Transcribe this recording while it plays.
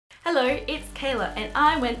Hello, it's Kayla and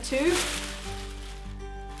I went to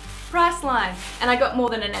Priceline and I got more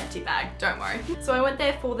than an empty bag, don't worry. So I went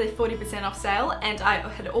there for the 40% off sale and I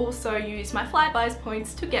had also used my Flybuys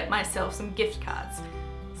points to get myself some gift cards.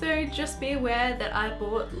 So just be aware that I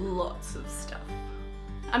bought lots of stuff.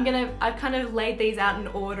 I've kind of laid these out in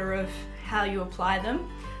order of how you apply them.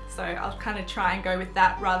 So I'll kind of try and go with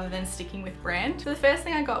that rather than sticking with brand. So the first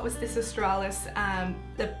thing I got was this Australis,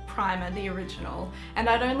 the primer, the original. And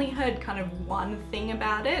I'd only heard kind of one thing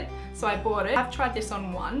about it, so I bought it. I've tried this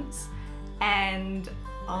on once and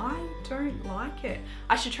I don't like it.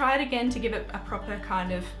 I should try it again to give it a proper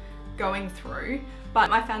kind of going through, but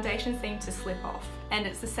my foundation seemed to slip off. And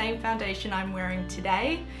it's the same foundation I'm wearing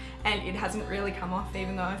today and it hasn't really come off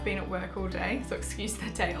even though I've been at work all day, so excuse the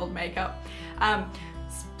day-old makeup.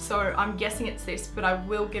 So I'm guessing it's this, but I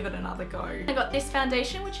will give it another go. I got this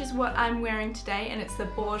foundation, which is what I'm wearing today, and it's the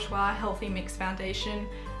Bourjois Healthy Mix Foundation,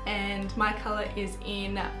 and my colour is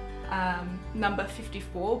in number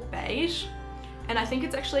 54, beige. And I think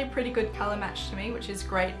it's actually a pretty good colour match to me, which is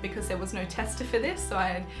great because there was no tester for this, so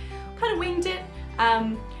I kind of winged it.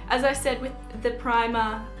 As I said with the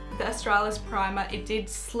primer, the Australis primer, it did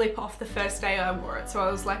slip off the first day I wore it, so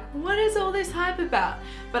I was like, what is all this hype about?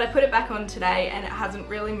 But I put it back on today and it hasn't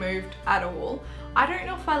really moved at all. I don't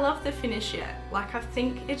know if I love the finish yet. Like, I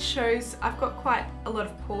think it shows, I've got quite a lot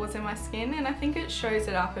of pores in my skin and I think it shows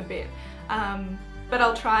it up a bit. But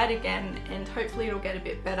I'll try it again and hopefully it'll get a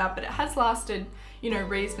bit better, but it has lasted, you know,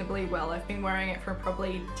 reasonably well. I've been wearing it for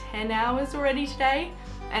probably 10 hours already today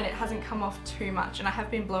and it hasn't come off too much, and I have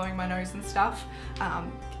been blowing my nose and stuff.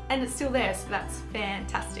 And it's still there, so that's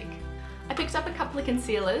fantastic. I picked up a couple of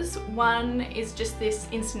concealers. One is just this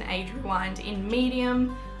Instant Age Rewind in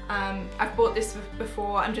medium. I've bought this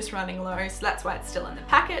before, I'm just running low, so that's why it's still in the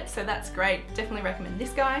packet, so that's great. Definitely recommend this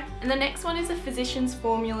guy. And the next one is a Physicians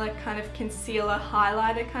Formula kind of concealer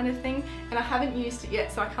highlighter kind of thing, and I haven't used it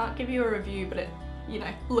yet, so I can't give you a review, but it, you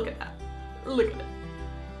know, look at that. Look at it.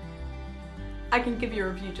 I can give you a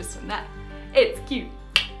review just on that. It's cute.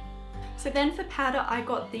 So then for powder, I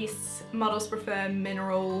got this Models Prefer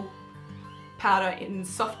Mineral powder in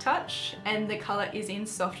Soft Touch, and the colour is in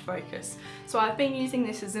Soft Focus. So I've been using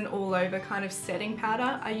this as an all-over kind of setting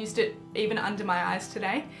powder. I used it even under my eyes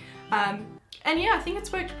today. And yeah, I think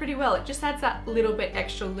it's worked pretty well. It just adds that little bit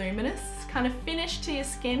extra luminous kind of finish to your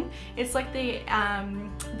skin. It's like the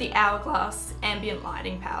Hourglass ambient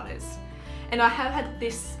lighting powders. And I have had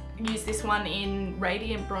use this one in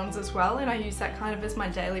Radiant Bronze as well, and I use that kind of as my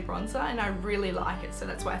daily bronzer and I really like it, so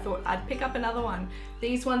that's why I thought I'd pick up another one.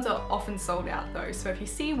 These ones are often sold out though, so if you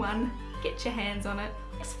see one, get your hands on it.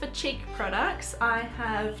 Next, for cheek products, I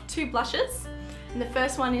have two blushes, and the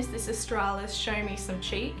first one is this Australis Show Me Some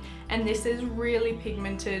Cheek, and this is really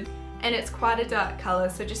pigmented and it's quite a dark colour,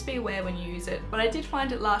 so just be aware when you use it, but I did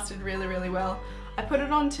find it lasted really, really well. I put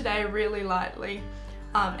it on today really lightly,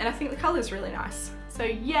 and I think the colour is really nice. So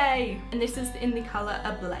yay! And this is in the colour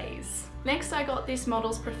Ablaze. Next I got this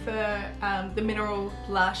Models Prefer the Mineral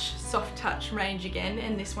Blush Soft Touch range again,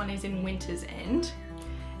 and this one is in Winter's End.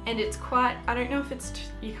 And it's quite, I don't know if it's,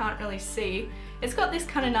 you can't really see, it's got this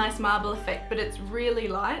kind of nice marble effect, but it's really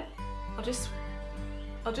light. I'll just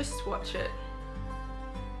swatch it.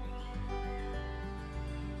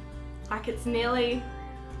 Like, it's nearly,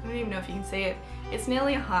 I don't even know if you can see it, it's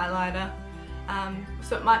nearly a highlighter.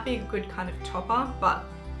 So it might be a good kind of topper, but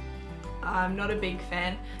I'm not a big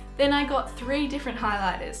fan. Then I got three different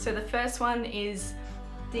highlighters. So the first one is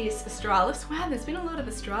this Australis. Wow, there's been a lot of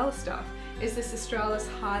Australis stuff. Is this Australis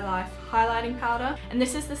High Life highlighting powder. And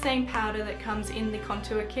this is the same powder that comes in the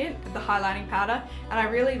contour kit, the highlighting powder. And I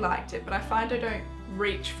really liked it, but I find I don't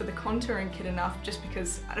reach for the contouring kit enough just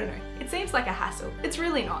because, I don't know, it seems like a hassle. It's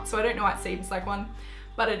really not, so I don't know why it seems like one.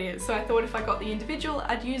 But it is, so I thought if I got the individual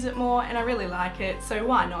I'd use it more, and I really like it, so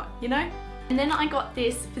why not, you know? And then I got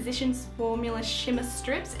this Physicians Formula Shimmer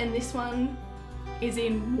Strips, and this one is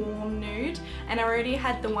in Warm Nude, and I already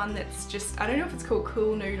had the one that's just, I don't know if it's called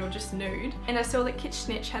Cool Nude or just Nude, and I saw that Kitsch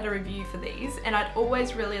Snitch had a review for these, and I'd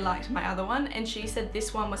always really liked my other one, and she said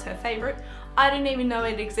this one was her favourite. I didn't even know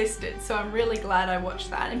it existed, so I'm really glad I watched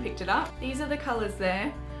that and picked it up. These are the colours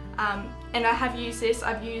there. And I have used this,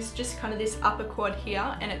 I've used just kind of this upper quad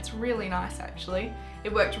here, and it's really nice actually.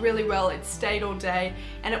 It worked really well, it stayed all day,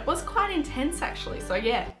 and it was quite intense actually, so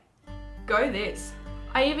yeah, go this.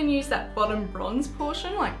 I even used that bottom bronze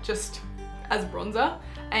portion, like just as bronzer,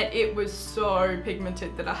 and it was so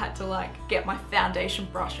pigmented that I had to like get my foundation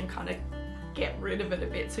brush and kind of get rid of it a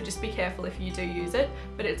bit, so just be careful if you do use it,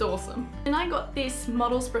 but it's awesome. And I got this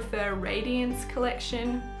Models Prefer Radiance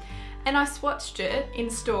collection. And I swatched it in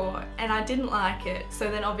store and I didn't like it, so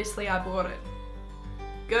then obviously I bought it.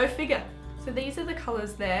 Go figure. So these are the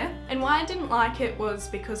colours there, and why I didn't like it was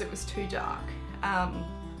because it was too dark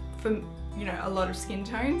for, you know, a lot of skin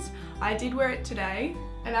tones. I did wear it today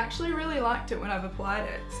and actually really liked it when I've applied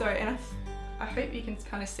it. So, and I hope you can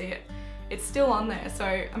kind of see it. It's still on there, so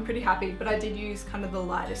I'm pretty happy, but I did use kind of the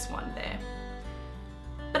lightest one there.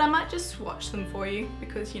 But I might just swatch them for you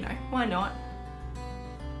because, you know, why not?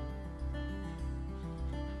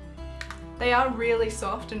 They are really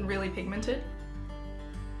soft and really pigmented.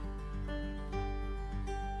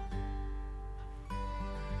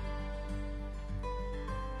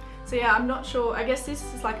 So yeah, I'm not sure, I guess this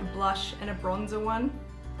is like a blush and a bronzer one,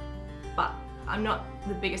 but I'm not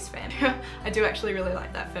the biggest fan. I do actually really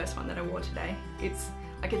like that first one that I wore today. It's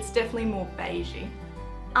definitely more beigey.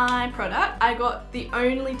 Eye product, I got the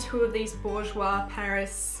only 2 of these Bourjois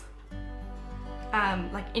Paris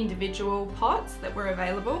like individual pots that were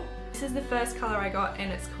available. This is the first colour I got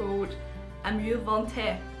and it's called Amour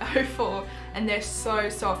Vente 04, and they're so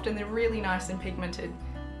soft and they're really nice and pigmented.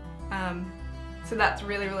 So that's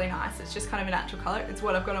really, really nice. It's just kind of a natural colour. It's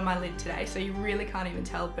what I've got on my lid today, so you really can't even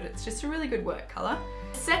tell, but it's just a really good work colour.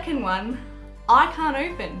 The second one, I can't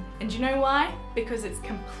open. And do you know why? Because it's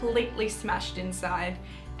completely smashed inside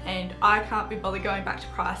and I can't be bothered going back to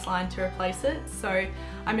Priceline to replace it. So,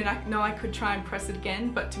 I mean, I know I could try and press it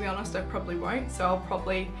again, but to be honest, I probably won't. So I'll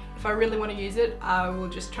probably, if I really want to use it, I will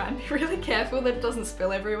just try and be really careful that it doesn't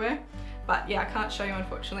spill everywhere. But yeah, I can't show you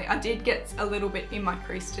unfortunately. I did get a little bit in my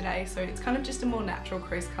crease today, so it's kind of just a more natural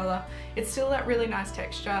crease colour. It's still that really nice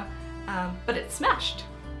texture, but it's smashed.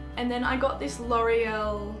 And then I got this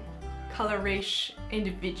L'Oreal Color Riche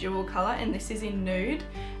individual colour, and this is in nude.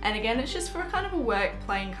 And again, it's just for kind of a work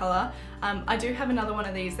plain colour. I do have another one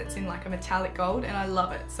of these that's in like a metallic gold, and I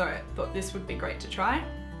love it, so I thought this would be great to try.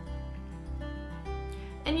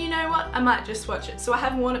 And you know what? I might just swatch it. So I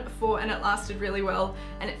have worn it before and it lasted really well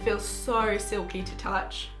and it feels so silky to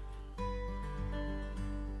touch.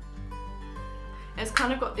 It's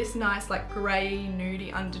kind of got this nice like grey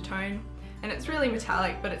nudie undertone and it's really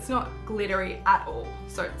metallic, but it's not glittery at all.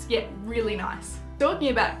 So it's, yeah, really nice. Talking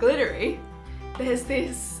about glittery, there's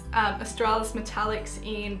this Australis Metallics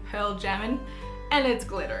in Pearl Jammin and it's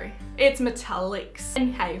glittery. It's metallics.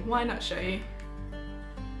 And hey, why not show you?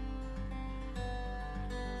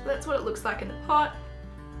 So that's what it looks like in the pot,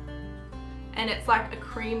 and it's like a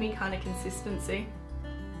creamy kind of consistency.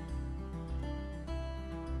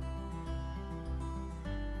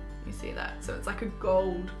 You see that? So it's like a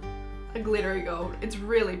gold, a glittery gold. It's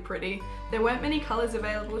really pretty. There weren't many colours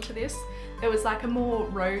available to this. There was like a more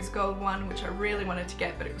rose gold one which I really wanted to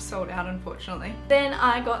get, but it was sold out unfortunately. Then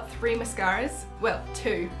I got 3 mascaras, well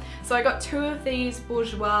 2. So I got 2 of these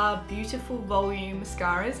Bourjois Beautiful Volume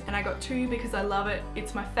mascaras, and I got 2 because I love it.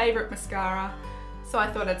 It's my favourite mascara, so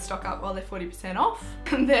I thought I'd stock up while they're 40% off.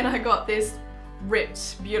 And then I got this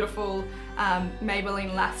ripped, beautiful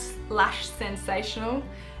Maybelline Lash Sensational,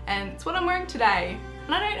 and it's what I'm wearing today.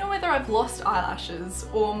 And I don't know whether I've lost eyelashes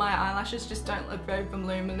or my eyelashes just don't look very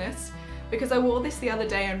voluminous, because I wore this the other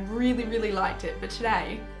day and really, really liked it, but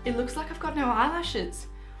today it looks like I've got no eyelashes.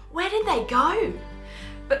 Where did they go?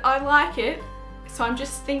 But I like it, so I'm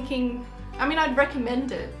just thinking, I mean, I'd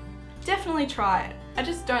recommend it. Definitely try it. I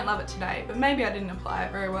just don't love it today, but maybe I didn't apply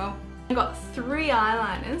it very well. I got 3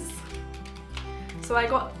 eyeliners. So I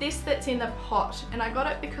got this that's in a pot, and I got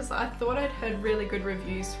it because I thought I'd heard really good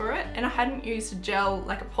reviews for it, and I hadn't used a gel,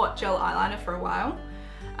 like a pot gel eyeliner for a while.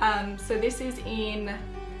 So this is in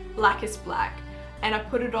Blackest Black, and I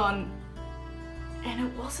put it on and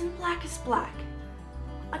it wasn't Blackest Black.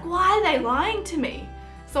 Like, why are they lying to me?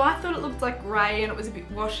 So I thought it looked like grey and it was a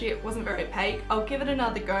bit washy, it wasn't very opaque. I'll give it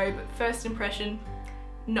another go, but first impression,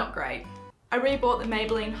 not great. I rebought the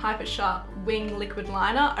Maybelline Hyper Sharp Wing Liquid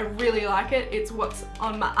Liner. I really like it. It's what's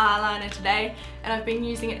on my eyeliner today, and I've been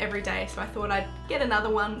using it every day, so I thought I'd get another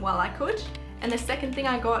one while I could. And the second thing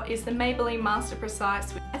I got is the Maybelline Master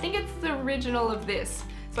Precise. I think it's the original of this.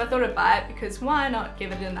 So I thought I'd buy it because why not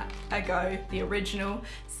give it a go, the original.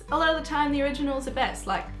 A lot of the time the originals are best,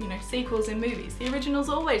 like, you know, sequels in movies. The original's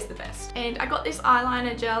always the best. And I got this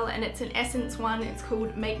eyeliner gel and it's an Essence one. It's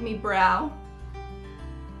called Make Me Brow.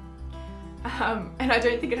 And I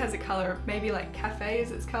don't think it has a colour, maybe like Cafe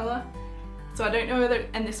is its colour. So I don't know whether,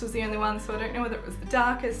 and this was the only one, so I don't know whether it was the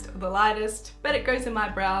darkest or the lightest, but it goes in my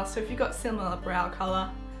brow, so if you've got similar brow colour,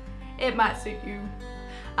 it might suit you.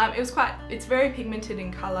 It's very pigmented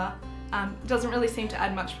in colour. It doesn't really seem to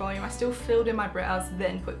add much volume. I still filled in my brows,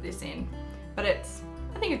 then put this in. But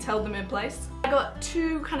I think it's held them in place. I got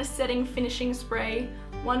two kind of setting finishing spray.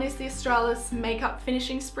 One is the Australis Makeup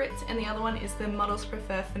Finishing Spritz and the other one is the Models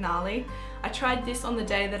Prefer Finale. I tried this on the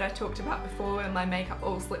day that I talked about before when my makeup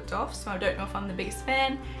all slipped off, so I don't know if I'm the biggest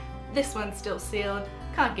fan. This one's still sealed,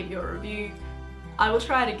 can't give you a review. I will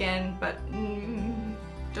try it again, but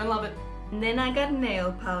don't love it. And then I got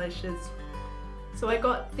nail polishes. So I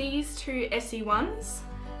got these two Essie ones.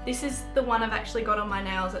 This is the one I've actually got on my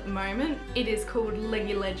nails at the moment. It is called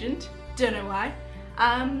Leggy Legend, don't know why.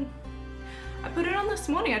 I put it on this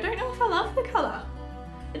morning. I don't know if I love the colour.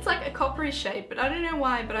 It's like a coppery shade, but I don't know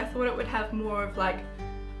why, but I thought it would have more of like,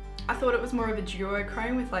 I thought it was more of a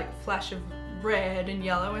duochrome with like flash of red and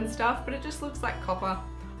yellow and stuff, but it just looks like copper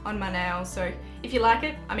on my nails. So if you like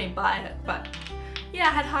it, I mean buy it, but yeah,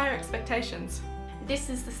 I had higher expectations. This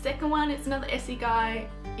is the second one. It's another Essie guy.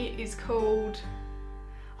 It is called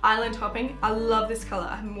Island Hopping. I love this colour.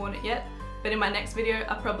 I haven't worn it yet, but in my next video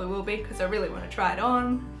I probably will be because I really want to try it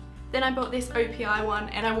on. Then I bought this OPI one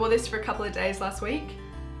and I wore this for a couple of days last week.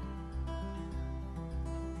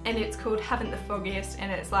 And it's called Haven't the Foggiest and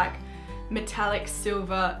it's like metallic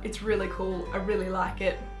silver. It's really cool. I really like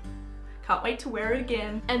it. Can't wait to wear it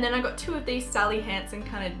again. And then I got two of these Sally Hansen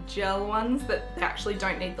kind of gel ones that they actually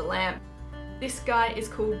don't need the lamp. This guy is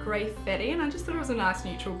called Grey Fetty and I just thought it was a nice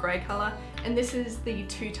neutral grey colour. And this is the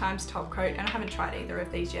 2x top coat and I haven't tried either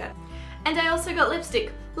of these yet. And I also got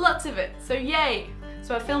lipstick, lots of it, so yay!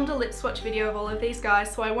 So I filmed a lip swatch video of all of these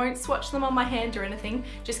guys, so I won't swatch them on my hand or anything.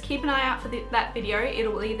 Just keep an eye out for that video.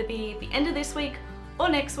 It'll either be the end of this week or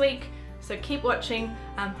next week, so keep watching.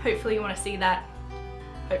 Hopefully you want to see that.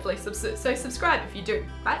 Hopefully, so subscribe if you do,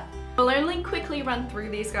 right? I'll only quickly run through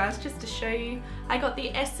these guys just to show you. I got the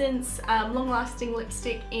Essence Long Lasting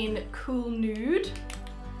Lipstick in Cool Nude.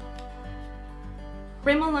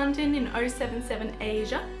 Rimmel London in 077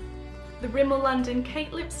 Asia. The Rimmel London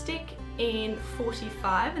Kate Lipstick in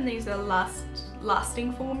 45, and these are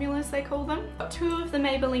lasting formulas they call them. Got two of the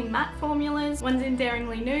Maybelline matte formulas, one's in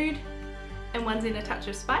Daringly Nude and one's in A Touch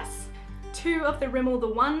of Spice. Two of the Rimmel The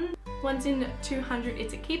One, one's in 200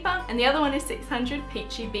 It's a Keeper and the other one is 600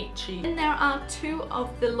 Peachy Beachy. And there are two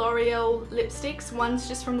of the L'Oreal lipsticks, one's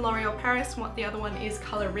just from L'Oreal Paris, the other one is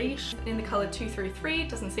Colour Riche in the colour 233,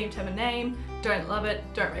 doesn't seem to have a name, don't love it,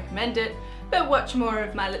 don't recommend it, but watch more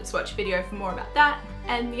of my lip swatch video for more about that.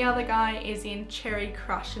 And the other guy is in Cherry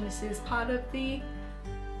Crush and this is part of the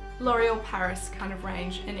L'Oreal Paris kind of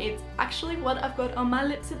range and it's actually what I've got on my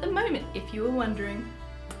lips at the moment, if you were wondering.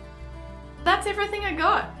 That's everything I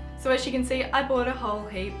got. So as you can see, I bought a whole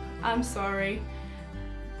heap. I'm sorry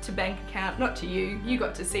to bank account, not to you, you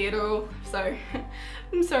got to see it all, so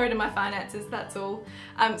I'm sorry to my finances, that's all.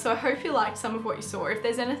 So I hope you liked some of what you saw. If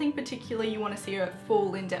there's anything particular you want to see a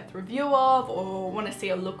full in-depth review of or want to see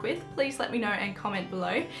a look with, please let me know and comment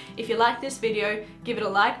below. If you like this video, give it a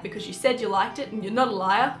like because you said you liked it and you're not a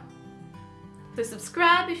liar. So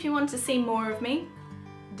subscribe if you want to see more of me.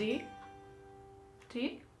 Do you? Do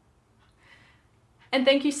you? And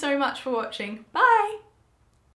thank you so much for watching. Bye!